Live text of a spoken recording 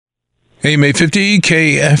AM 850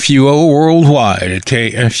 KFUO worldwide at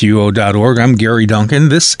KFUO.org. I'm Gary Duncan.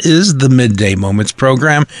 This is the Midday Moments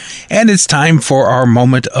program, and it's time for our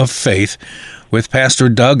Moment of Faith with Pastor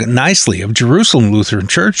Doug Nicely of Jerusalem Lutheran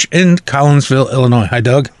Church in Collinsville, Illinois. Hi,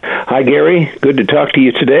 Doug. Hi, Gary. Good to talk to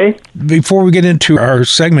you today. Before we get into our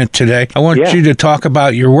segment today, I want you to talk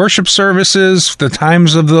about your worship services, the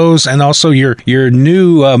times of those, and also your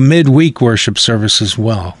new midweek worship service as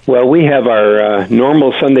well. Well, we have our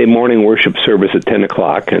normal Sunday morning worship service at 10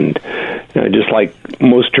 o'clock, and just like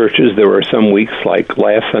most churches, there were some weeks, like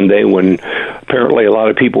last Sunday, when apparently a lot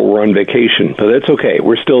of people were on vacation, but that's okay.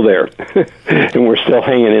 We're still there, and we're still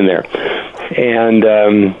hanging in there. And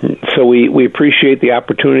so we appreciate the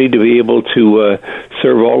opportunity to be able to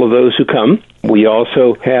serve all of those who come. We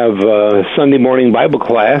also have Sunday morning Bible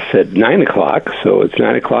class at 9 o'clock, so it's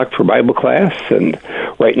 9 o'clock for Bible class, and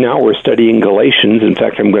right now we're studying Galatians. In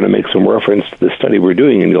fact, I'm going to make some reference to the study we're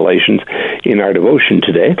doing in Galatians in our devotion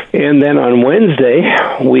today. And then on Wednesday,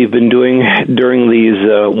 we've been doing, during these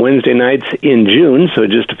Wednesday nights in June, so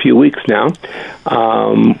just a few weeks now,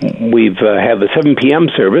 we've have a 7 p.m.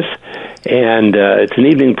 service, and it's an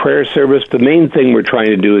evening prayer service. The main thing we're trying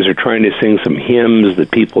to do is we're trying to sing some hymns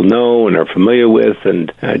that people know and are familiar with,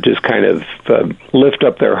 and just kind of lift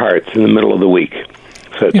up their hearts in the middle of the week.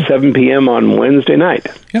 So it's 7 p.m. on Wednesday night.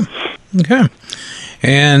 Yeah. Okay.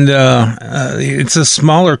 And it's a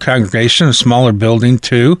smaller congregation, a smaller building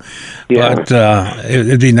too. Yeah. But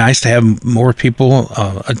it'd be nice to have more people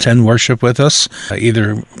attend worship with us,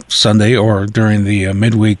 either Sunday or during the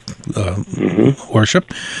midweek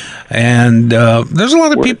worship. And there's a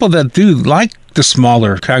lot of people that do like the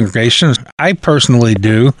smaller congregations. I personally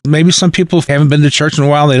do. Maybe some people haven't been to church in a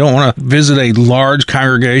while. They don't want to visit a large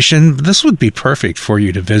congregation. This would be perfect for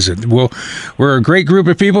you to visit. We're a great group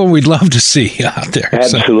of people. We'd love to see you out there.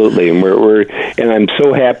 Absolutely. So. And I'm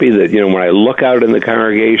so happy that, when I look out in the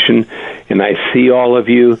congregation and I see all of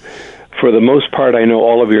you, for the most part, I know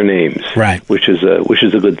all of your names. Right. Which is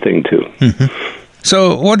a good thing too. Mm-hmm.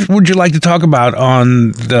 So what would you like to talk about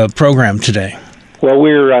on the program today? Well,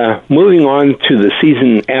 we're moving on to the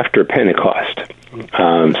season after Pentecost,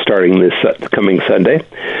 starting this coming Sunday.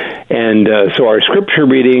 And so our scripture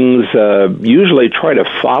readings usually try to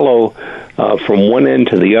follow from one end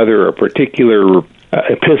to the other a particular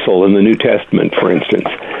epistle in the New Testament, for instance.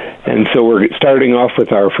 And so we're starting off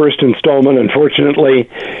with our first installment. Unfortunately,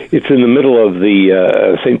 it's in the middle of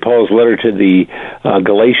the St. Paul's letter to the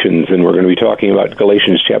Galatians, and we're going to be talking about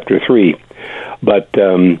Galatians chapter 3. But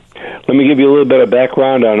let me give you a little bit of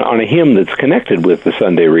background on a hymn that's connected with the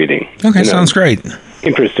Sunday reading. Okay, sounds great.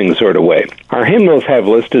 Interesting sort of way. Our hymnals have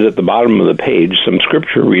listed at the bottom of the page some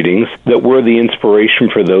scripture readings that were the inspiration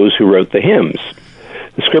for those who wrote the hymns.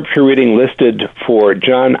 The scripture reading listed for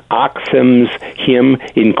John Oxham's hymn,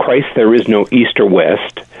 "In Christ There Is No East or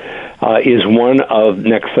West," is one of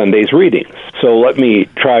next Sunday's readings. So let me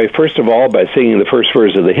try, first of all, by singing the first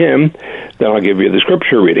verse of the hymn, then I'll give you the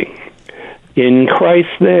scripture reading. In Christ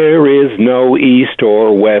there is no east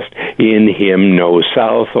or west, in him no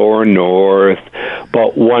south or north,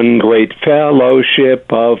 but one great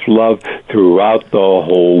fellowship of love throughout the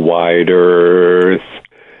whole wide earth.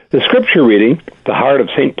 The scripture reading, the heart of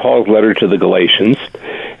St. Paul's letter to the Galatians,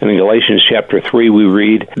 and in Galatians chapter 3 we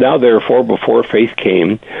read, "Now therefore, before faith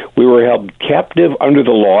came, we were held captive under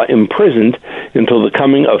the law, imprisoned until the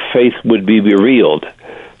coming of faith would be revealed.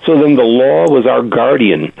 So then the law was our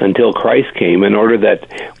guardian until Christ came, in order that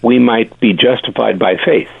we might be justified by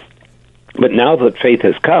faith. But now that faith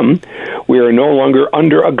has come, we are no longer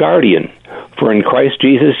under a guardian. For in Christ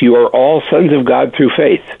Jesus you are all sons of God through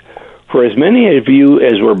faith. For as many of you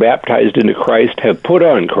as were baptized into Christ have put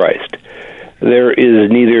on Christ. There is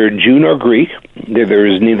neither Jew nor Greek, there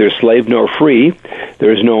is neither slave nor free,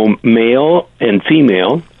 there is no male and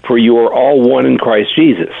female, for you are all one in Christ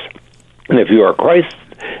Jesus. And if you are Christ,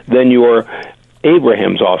 then you are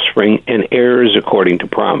Abraham's offspring and heirs according to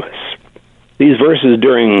promise." These verses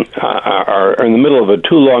are in the middle of a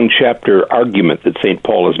too-long chapter argument that St.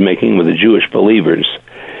 Paul is making with the Jewish believers.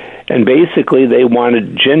 And basically, they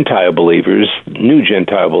wanted Gentile believers, new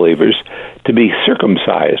Gentile believers, to be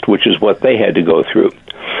circumcised, which is what they had to go through,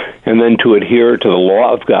 and then to adhere to the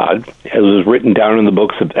law of God, as was written down in the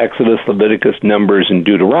books of Exodus, Leviticus, Numbers, and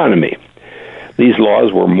Deuteronomy. These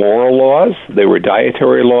laws were moral laws, they were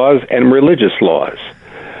dietary laws, and religious laws.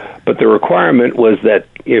 But the requirement was that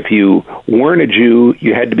if you weren't a Jew,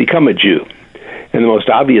 you had to become a Jew. And the most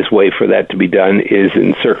obvious way for that to be done is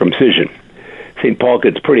in circumcision. St. Paul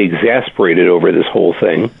gets pretty exasperated over this whole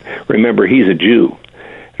thing. Remember, he's a Jew.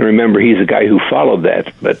 And remember, he's a guy who followed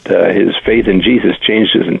that, but his faith in Jesus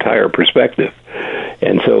changed his entire perspective.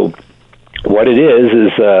 And so What it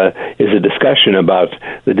is a discussion about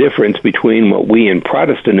the difference between what we in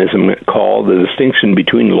Protestantism call the distinction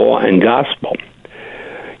between law and gospel.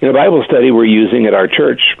 In a Bible study we're using at our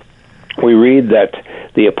church, we read that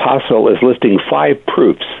the apostle is listing 5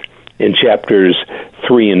 proofs in chapters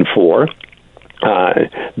 3 and 4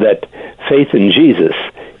 that faith in Jesus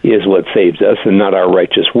is what saves us and not our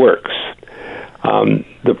righteous works.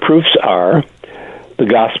 The proofs are the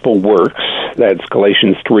gospel works, that's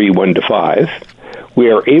Galatians 3, 1-5. We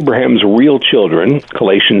are Abraham's real children,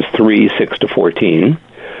 Galatians 3, 6-14.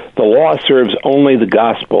 The law serves only the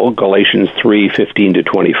gospel, Galatians 3,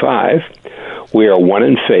 15-25. We are one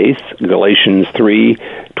in faith, Galatians 3,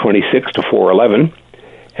 26-4:11.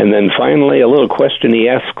 And then finally, a little question he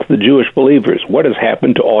asks the Jewish believers: what has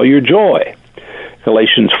happened to all your joy?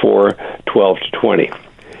 Galatians 4, 12-20.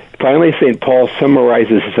 Finally, St. Paul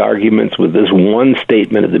summarizes his arguments with this one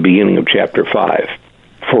statement at the beginning of chapter 5.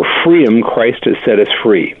 For freedom Christ has set us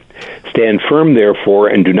free. Stand firm, therefore,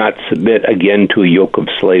 and do not submit again to a yoke of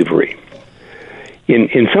slavery.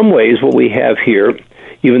 In some ways, what we have here,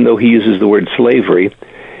 even though he uses the word slavery,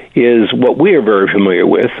 is what we are very familiar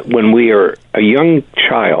with when we are a young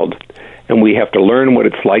child and we have to learn what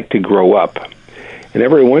it's like to grow up. And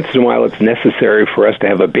every once in a while it's necessary for us to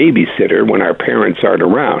have a babysitter when our parents aren't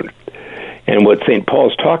around. And what St.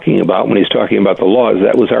 Paul's talking about when he's talking about the law is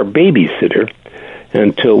that was our babysitter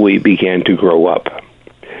until we began to grow up.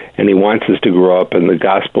 And he wants us to grow up, and the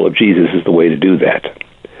gospel of Jesus is the way to do that.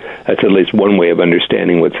 That's at least one way of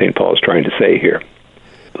understanding what St. Paul is trying to say here.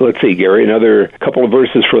 Let's see, Gary, another couple of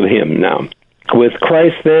verses for the hymn now. With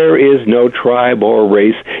Christ there is no tribe or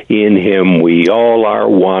race. In him we all are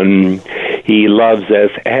one. He loves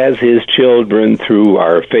us as his children through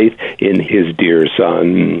our faith in his dear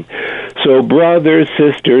Son. So brothers,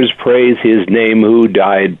 sisters, praise his name who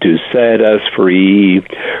died to set us free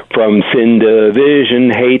from sin, division,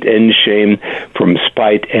 hate, and shame, from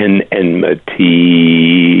spite and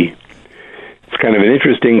enmity. It's kind of an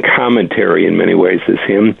interesting commentary in many ways, this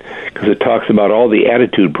hymn, because it talks about all the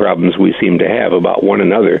attitude problems we seem to have about one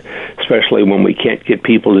another, especially when we can't get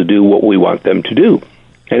people to do what we want them to do.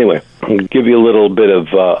 Anyway, I'll give you a little bit of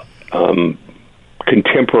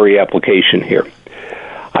contemporary application here.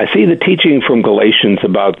 I see the teaching from Galatians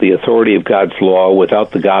about the authority of God's law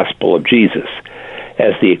without the gospel of Jesus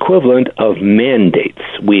as the equivalent of mandates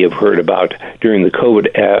we have heard about during the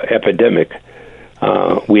COVID epidemic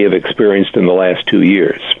we have experienced in the last 2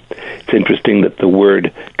 years. It's interesting that the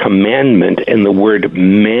word commandment and the word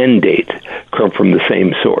mandate come from the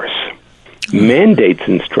same source. Mandates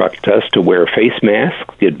instruct us to wear face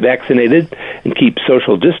masks, get vaccinated, and keep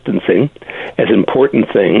social distancing as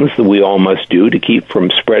important things that we all must do to keep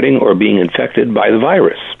from spreading or being infected by the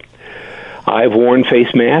virus. I've worn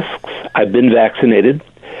face masks, I've been vaccinated,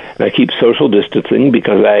 and I keep social distancing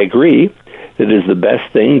because I agree that it is the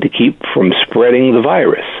best thing to keep from spreading the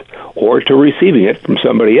virus or to receiving it from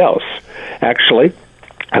somebody else. Actually,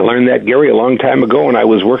 I learned that, Gary, a long time ago when I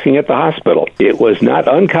was working at the hospital. It was not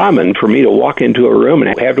uncommon for me to walk into a room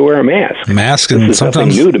and have to wear a mask. Mask, and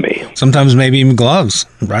sometimes new to me. Sometimes maybe even gloves,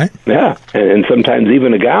 right? Yeah, and sometimes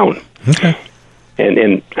even a gown. Okay.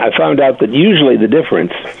 And I found out that usually the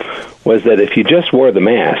difference was that if you just wore the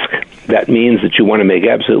mask, that means that you want to make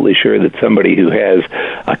absolutely sure that somebody who has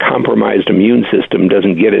a compromised immune system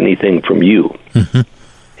doesn't get anything from you. Mm-hmm.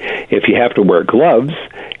 If you have to wear gloves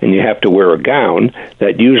and you have to wear a gown,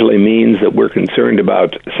 that usually means that we're concerned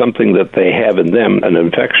about something that they have in them, an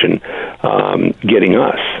infection, getting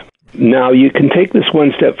us. Now, you can take this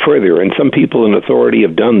one step further, and some people in authority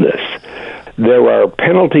have done this. There are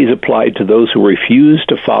penalties applied to those who refuse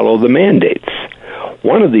to follow the mandates.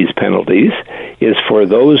 One of these penalties is for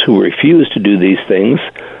those who refuse to do these things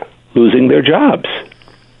losing their jobs.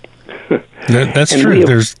 That's true.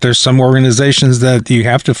 There's some organizations that you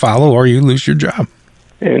have to follow or you lose your job.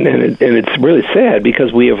 And it's really sad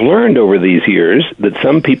because we have learned over these years that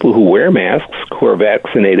some people who wear masks, who are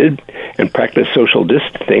vaccinated, and practice social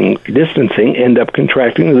distancing end up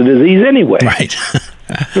contracting the disease anyway. Right.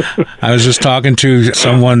 I was just talking to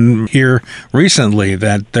someone here recently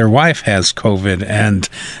that their wife has COVID and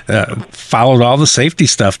followed all the safety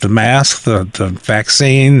stuff, the mask, the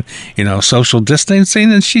vaccine, social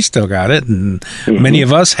distancing, and she still got it. And many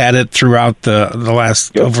of us had it throughout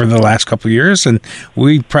over the last couple of years, and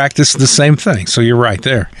we practiced the same thing. So you're right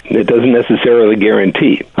there. It doesn't necessarily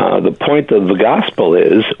guarantee. The point of the gospel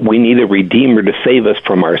is we need a Redeemer to save us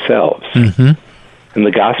from ourselves. Mm-hmm. And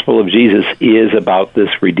the gospel of Jesus is about this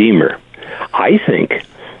Redeemer. I think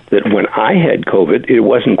that when I had COVID, it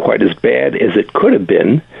wasn't quite as bad as it could have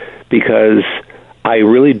been because I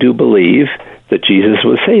really do believe that Jesus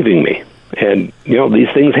was saving me. And,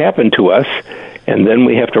 these things happen to us, and then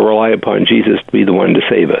we have to rely upon Jesus to be the one to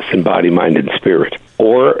save us in body, mind, and spirit.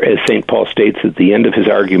 Or, as St. Paul states at the end of his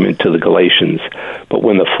argument to the Galatians, but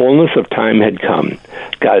when the fullness of time had come,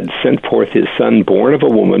 God sent forth his Son, born of a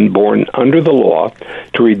woman, born under the law,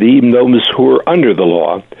 to redeem those who were under the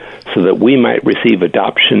law, so that we might receive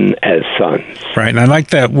adoption as sons. Right, and I like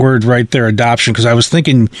that word right there, adoption, because I was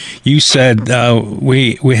thinking you said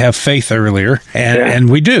we have faith earlier, and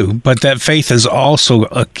we do, but that faith is also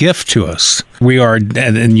a gift to us. We are,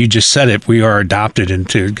 and you just said it, we are adopted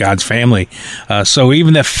into God's family. So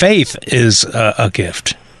even that faith is a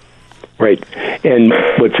gift. Right. And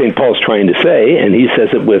what St. Paul's trying to say, and he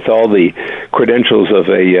says it with all the credentials of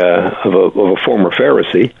a former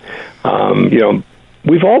Pharisee,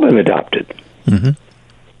 we've all been adopted.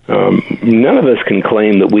 Mm-hmm. None of us can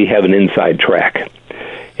claim that we have an inside track.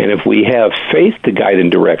 And if we have faith to guide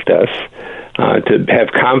and direct us, to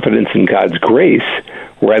have confidence in God's grace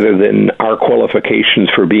rather than our qualifications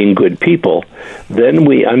for being good people, then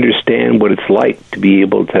we understand what it's like to be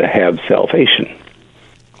able to have salvation.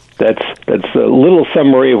 That's a little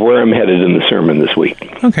summary of where I'm headed in the sermon this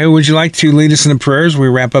week. Okay, would you like to lead us in a prayer as we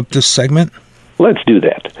wrap up this segment? Let's do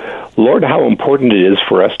that. Lord, how important it is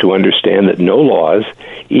for us to understand that no laws,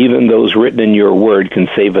 even those written in your word, can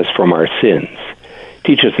save us from our sins.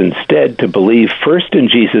 Teach us instead to believe first in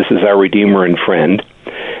Jesus as our Redeemer and friend,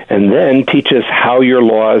 and then teach us how your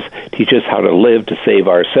laws teach us how to live to save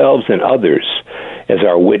ourselves and others as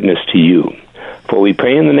our witness to you. For we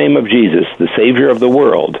pray in the name of Jesus, the Savior of the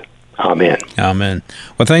world. Amen. Amen.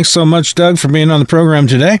 Well, thanks so much, Doug, for being on the program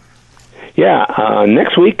today. Yeah,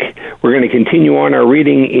 next week we're going to continue on our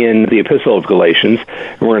reading in the Epistle of Galatians,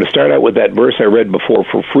 and we're going to start out with that verse I read before,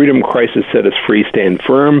 for freedom Christ has set us free, stand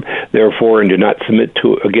firm, therefore, and do not submit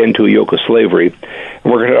again to a yoke of slavery.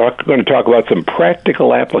 And we're going to talk about some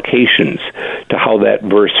practical applications to how that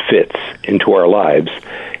verse fits into our lives.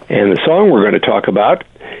 And the song we're going to talk about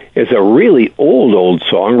is a really old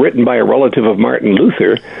song written by a relative of Martin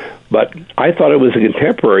Luther, but I thought it was a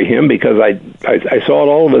contemporary hymn because I saw it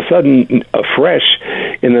all of a sudden afresh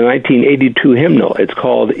in the 1982 hymnal. It's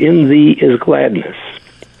called In Thee is Gladness.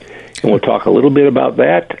 And we'll talk a little bit about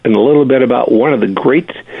that and a little bit about one of the great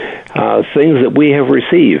things that we have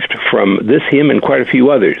received from this hymn and quite a few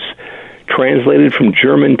others, translated from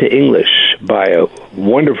German to English by a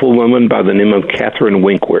wonderful woman by the name of Catherine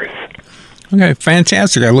Winkworth. Okay,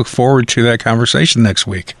 fantastic. I look forward to that conversation next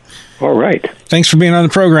week. All right. Thanks for being on the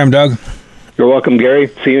program, Doug. You're welcome, Gary.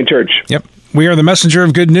 See you in church. Yep. We are the messenger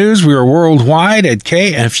of good news. We are worldwide at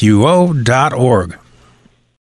kfuo.org.